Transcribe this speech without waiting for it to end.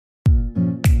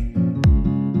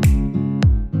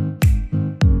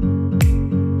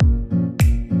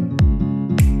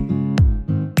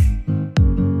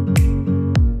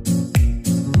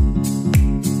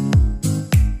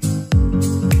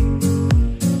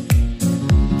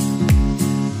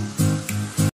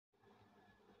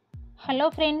Hello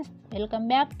friends, welcome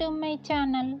back to my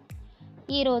channel.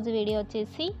 ఈరోజు video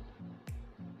వచ్చేసి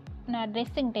నా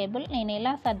డ్రెస్సింగ్ టేబుల్ నేను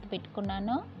ఎలా సర్ది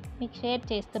పెట్టుకున్నానో మీకు షేర్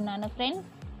చేస్తున్నాను ఫ్రెండ్స్.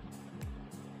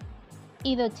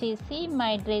 ఇది వచ్చేసి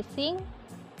మై డ్రెస్సింగ్.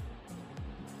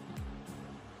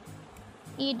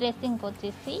 ఈ డ్రెస్సింగ్కి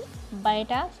వచ్చేసి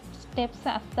బయట స్టెప్స్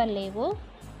అస్సలు లేవు,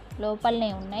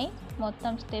 లోపలనే ఉన్నాయి.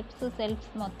 మొత్తం స్టెప్స్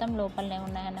సెల్ఫ్స్ మొత్తం లోపలనే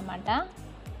ఉన్నాయన్నమాట,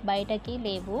 బయటకి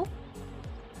లేవు.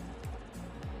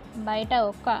 బయట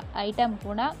ఒక్క ఐటెం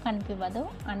కూడా కనిపించదు,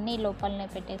 అన్నీ లోపలనే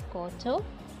పెట్టేసుకోవచ్చు.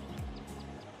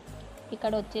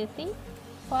 ఇక్కడ వచ్చేసి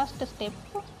ఫస్ట్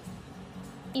స్టెప్,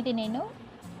 ఇది నేను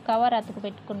కవర్ అతుకు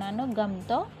పెట్టుకున్నాను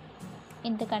గమ్తో,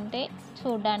 ఎందుకంటే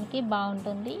చూడడానికి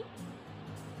బాగుంటుంది,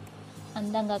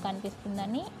 అందంగా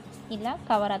కనిపిస్తుందని ఇలా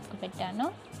కవర్ అతుకు పెట్టాను.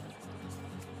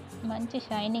 మంచి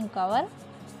షైనింగ్ కవర్.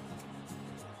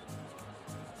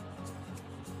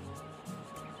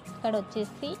 ఇక్కడ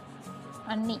వచ్చేసి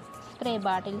అన్ని spray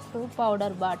bottles,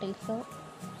 powder bottles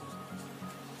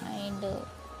and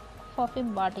perfume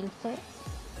bottles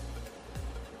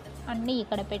అన్నీ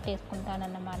ఇక్కడ పెట్టేసుకుంటాను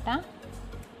అన్నమాట.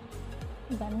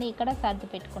 ఇవన్నీ ఇక్కడ సర్ది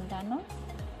పెట్టుకుంటాను.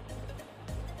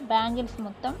 బ్యాంగిల్స్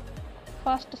మొత్తం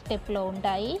ఫస్ట్ స్టెప్లో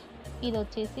ఉంటాయి. ఇది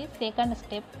వచ్చేసి సెకండ్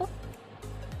స్టెప్,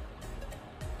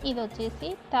 ఇది వచ్చేసి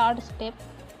థర్డ్ స్టెప్.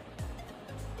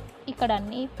 ఇక్కడ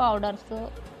అన్ని పౌడర్స్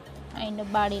అండ్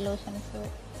బాడీ లోషన్స్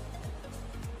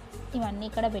ఇవన్నీ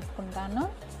ఇక్కడ పెట్టుకుంటాను.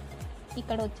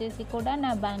 ఇక్కడ వచ్చేసి కూడా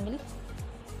నా బ్యాంగిల్స్,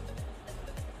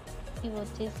 ఇవి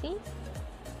వచ్చేసి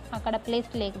అక్కడ ప్లేస్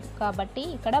లేదు కాబట్టి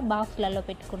ఇక్కడ బాక్స్లలో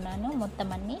పెట్టుకున్నాను మొత్తం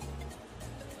అన్నీ.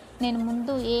 నేను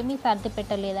ముందు ఏమీ సర్ది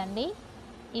పెట్టలేదండి,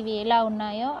 ఇవి ఎలా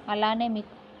ఉన్నాయో అలానే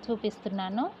మీకు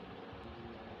చూపిస్తున్నాను.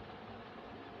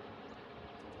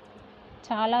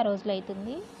 చాలా రోజులు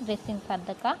అవుతుంది డ్రెస్సింగ్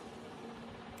సర్దక,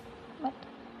 బట్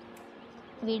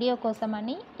వీడియో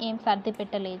కోసమని ఏం సర్ది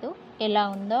పెట్టలేదు, ఎలా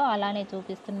ఉందో అలానే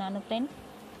చూపిస్తున్నాను ఫ్రెండ్స్.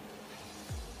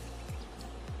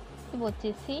 ఇవి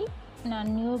వచ్చేసి నా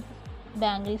న్యూ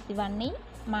బ్యాంగిల్స్, ఇవన్నీ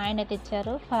మా ఆయన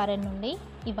తెచ్చారు ఫారెన్ నుండి.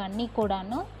 ఇవన్నీ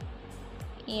కూడాను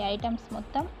ఈ ఐటమ్స్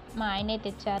మొత్తం మా ఆయనే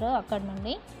తెచ్చారు అక్కడ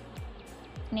నుండి.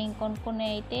 నేను కొనుక్కునే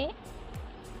అయితే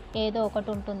ఏదో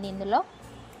ఒకటి ఉంటుంది ఇందులో.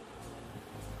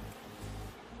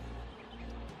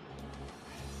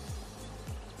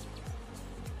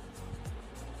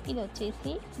 ఇది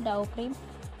వచ్చేసి డవ్ క్రీమ్.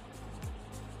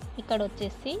 ఇక్కడ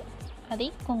వచ్చేసి అది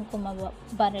కుంకుమ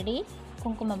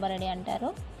బరడి అంటారు.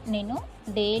 నేను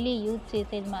డైలీ యూజ్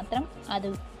చేసేది మాత్రం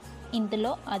అది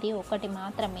ఇందులో అది ఒకటి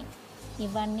మాత్రమే.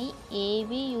 ఇవన్నీ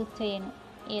ఏవి యూజ్ చేయను,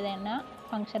 ఏదైనా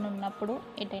ఫంక్షన్ ఉన్నప్పుడు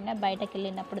ఎటైనా బయటకు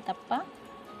వెళ్ళినప్పుడు తప్ప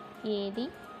ఏది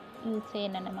యూజ్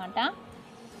చేయను అన్నమాట.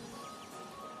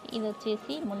 ఇది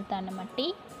వచ్చేసి ముల్తాన్ మట్టి.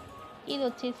 ఇది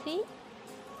వచ్చేసి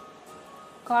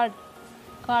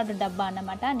కార్డు డబ్బా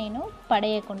అన్నమాట. నేను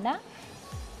పడేయకుండా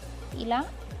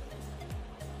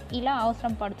ఇలా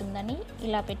అవసరం పడుతుందని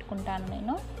ఇలా పెట్టుకుంటాను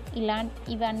నేను.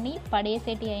 ఇవన్నీ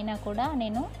పడేసేటి అయినా కూడా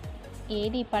నేను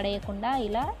ఏది పడేయకుండా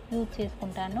ఇలా యూజ్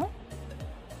చేసుకుంటాను,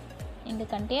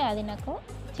 ఎందుకంటే అది నాకు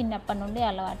చిన్నప్పటి నుండి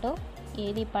అలవాటు.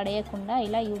 ఏది పడేయకుండా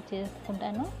ఇలా యూజ్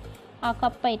చేసుకుంటాను. ఆ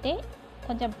కప్ అయితే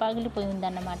కొంచెం పగిలిపోయి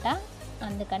ఉందన్నమాట,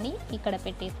 అందుకని ఇక్కడ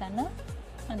పెట్టేశాను.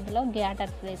 అందులో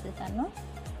గ్యాటర్స్ వేసేసాను.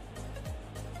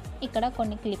 ఇక్కడ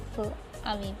కొన్ని క్లిప్స్,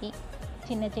 అవి ఇవి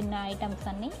చిన్న చిన్న ఐటమ్స్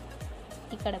అన్నీ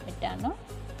ఇక్కడ పెట్టాను.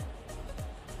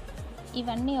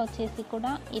 ఇవన్నీ వచ్చేసి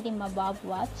కూడా ఇది మా బాబు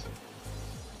వాచ్.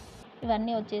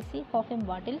 ఇవన్నీ వచ్చేసి పర్ఫ్యూమ్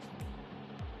బాటిల్స్.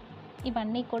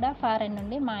 ఇవన్నీ కూడా ఫారెన్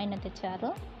నుండి మా ఆయన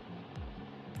తెచ్చారు.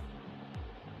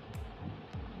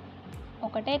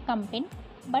 ఒకటే కంపెనీ,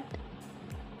 బట్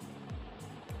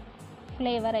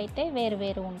ఫ్లేవర్ అయితే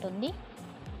వేరు ఉంటుంది.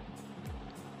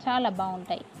 చాలా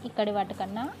బాగుంటాయి, ఇక్కడి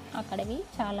వాటికన్నా అక్కడివి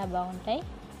చాలా బాగుంటాయి.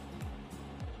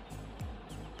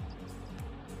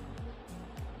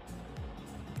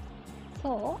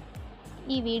 సో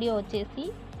ఈ వీడియో వచ్చేసి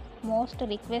మోస్ట్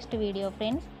రిక్వెస్ట్ వీడియో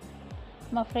ఫ్రెండ్స్.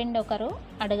 మా ఫ్రెండ్ ఒకరు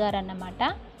అడిగారన్నమాట,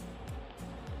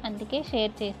 అందుకే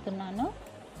షేర్ చేస్తున్నాను.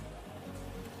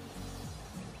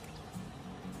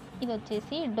 ఇది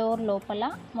వచ్చేసి డోర్ లోపల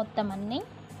మొత్తం అన్నీ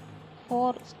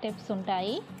 4 స్టెప్స్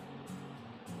ఉంటాయి.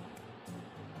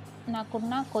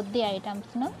 నాకున్న కొద్ది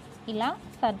ఐటమ్స్ను ఇలా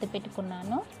సర్ది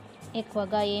పెట్టుకున్నాను,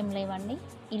 ఎక్కువగా ఏం లేవండి.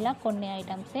 ఇలా కొన్ని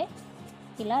ఐటమ్సే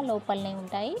ఇలా లోపలనే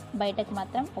ఉంటాయి, బయటకు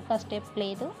మాత్రం ఒక స్టెప్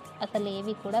లేదు, అసలు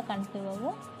ఏవి కూడా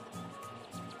కనిపించవు.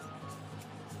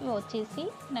 ఇవి వచ్చేసి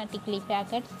నా టిక్లీ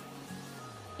ప్యాకెట్స్,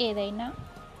 ఏదైనా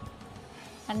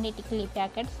అన్ని టిక్లీ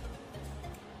ప్యాకెట్స్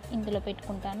ఇందులో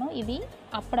పెట్టుకుంటాను. ఇవి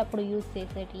అప్పుడప్పుడు యూజ్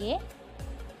చేసేటివే,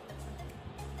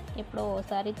 ఎప్పుడో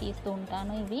ఓసారి తీస్తూ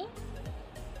ఉంటాను. ఇవి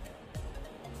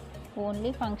ఓన్లీ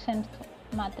ఫంక్షన్స్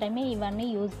మాత్రమే ఇవన్నీ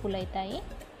యూజ్ఫుల్ అవుతాయి.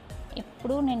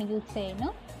 ఎప్పుడూ నేను యూజ్ చేయను.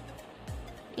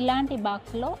 ఇలాంటి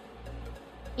బాక్స్లో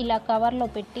ఇలా కవర్లో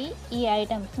పెట్టి ఈ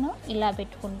ఐటమ్స్ను ఇలా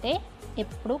పెట్టుకుంటే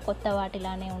ఎప్పుడు కొత్త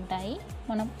వాటిలానే ఉంటాయి,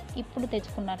 మనం ఇప్పుడు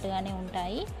తెచ్చుకున్నట్టుగానే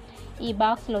ఉంటాయి. ఈ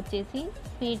బాక్స్లో వచ్చేసి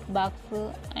స్వీట్ బాక్స్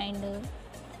అండ్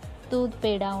టూత్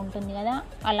పేడ ఉంటుంది కదా,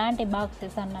 అలాంటి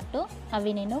బాక్సెస్ అన్నట్టు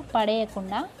అవి నేను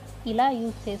పడేయకుండా ఇలా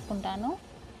యూజ్ చేసుకుంటాను.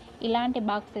 ఇలాంటి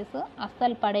బాక్సెస్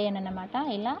అస్సలు పడేయనన్నమాట,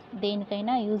 ఇలా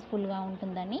దేనికైనా యూజ్ఫుల్గా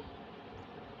ఉంటుందని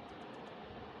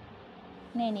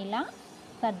నేను ఇలా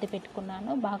సర్ది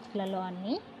పెట్టుకున్నాను బాక్స్లలో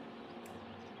అన్నీ.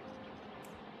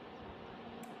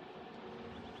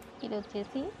 ఇది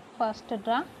వచ్చేసి ఫస్ట్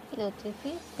డ్రా, ఇది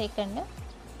వచ్చేసి సెకండ్.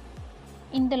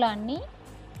 ఇందులో అన్నీ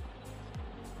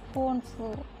ఫోన్స్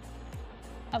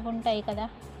అవి ఉంటాయి కదా,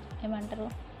 ఏమంటారు,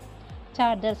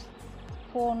 chargers,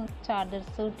 phone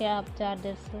chargers, tab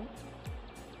chargers,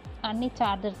 అన్ని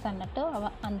చార్జర్స్ అన్నట్టు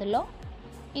అందులో.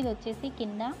 ఇది వచ్చేసి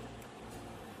కింద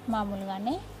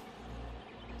మామూలుగానే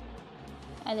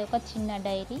అది ఒక చిన్న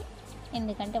డైరీ,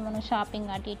 ఎందుకంటే మనం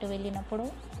షాపింగ్ అటు ఇటు వెళ్ళినప్పుడు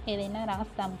ఏదైనా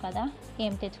రాస్తాం కదా,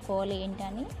 ఏం తెచ్చుకోవాలి ఏంటి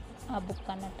అని, ఆ బుక్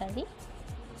అన్నట్టు అది.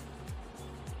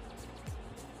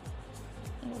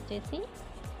 ఇది వచ్చేసి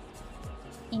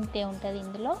ఇంతే ఉంటుంది.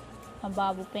 ఇందులో మా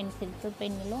బాబు పెన్సిల్స్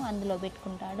పెన్నులు అందులో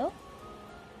పెట్టుకుంటాడు.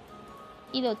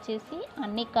 ఇది వచ్చేసి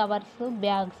అన్ని కవర్స్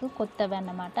బ్యాగ్స్ కొత్తవి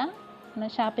అన్నమాట.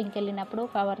 మనం షాపింగ్కి వెళ్ళినప్పుడు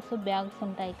కవర్స్ బ్యాగ్స్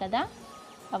ఉంటాయి కదా,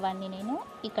 అవన్నీ నేను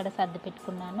ఇక్కడ సర్ది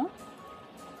పెట్టుకున్నాను.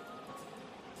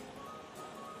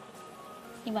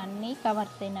 ఇవన్నీ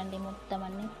కవర్సేనండి, మొత్తం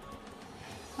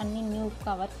అన్నీ న్యూ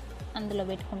కవర్స్ అందులో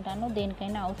పెట్టుకుంటాను,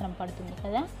 దేనికైనా అవసరం పడుతుంది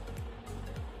కదా.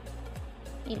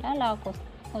 ఇలా లాక్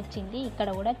వచ్చింది ఇక్కడ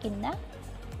కూడా కింద.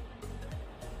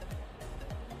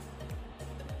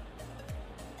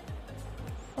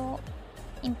 సో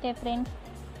ఇంతే ఫ్రెండ్స్,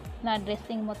 నా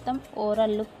డ్రెస్సింగ్ మొత్తం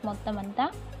ఓవరాల్ లుక్ మొత్తం అంతా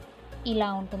ఇలా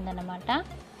ఉంటుందన్నమాట.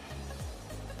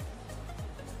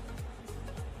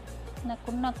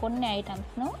 నాకున్న కొన్ని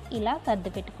ఐటమ్స్ను ఇలా సర్ది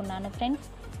పెట్టుకున్నాను friends.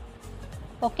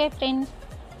 Okay friends,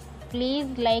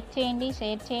 please like చేయండి,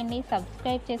 షేర్ చేయండి,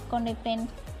 సబ్స్క్రైబ్ చేసుకోండి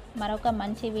ఫ్రెండ్స్. మరొక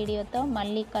మంచి వీడియోతో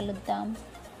మళ్ళీ కలుద్దాం.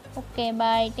 Okay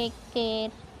bye, take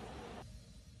care.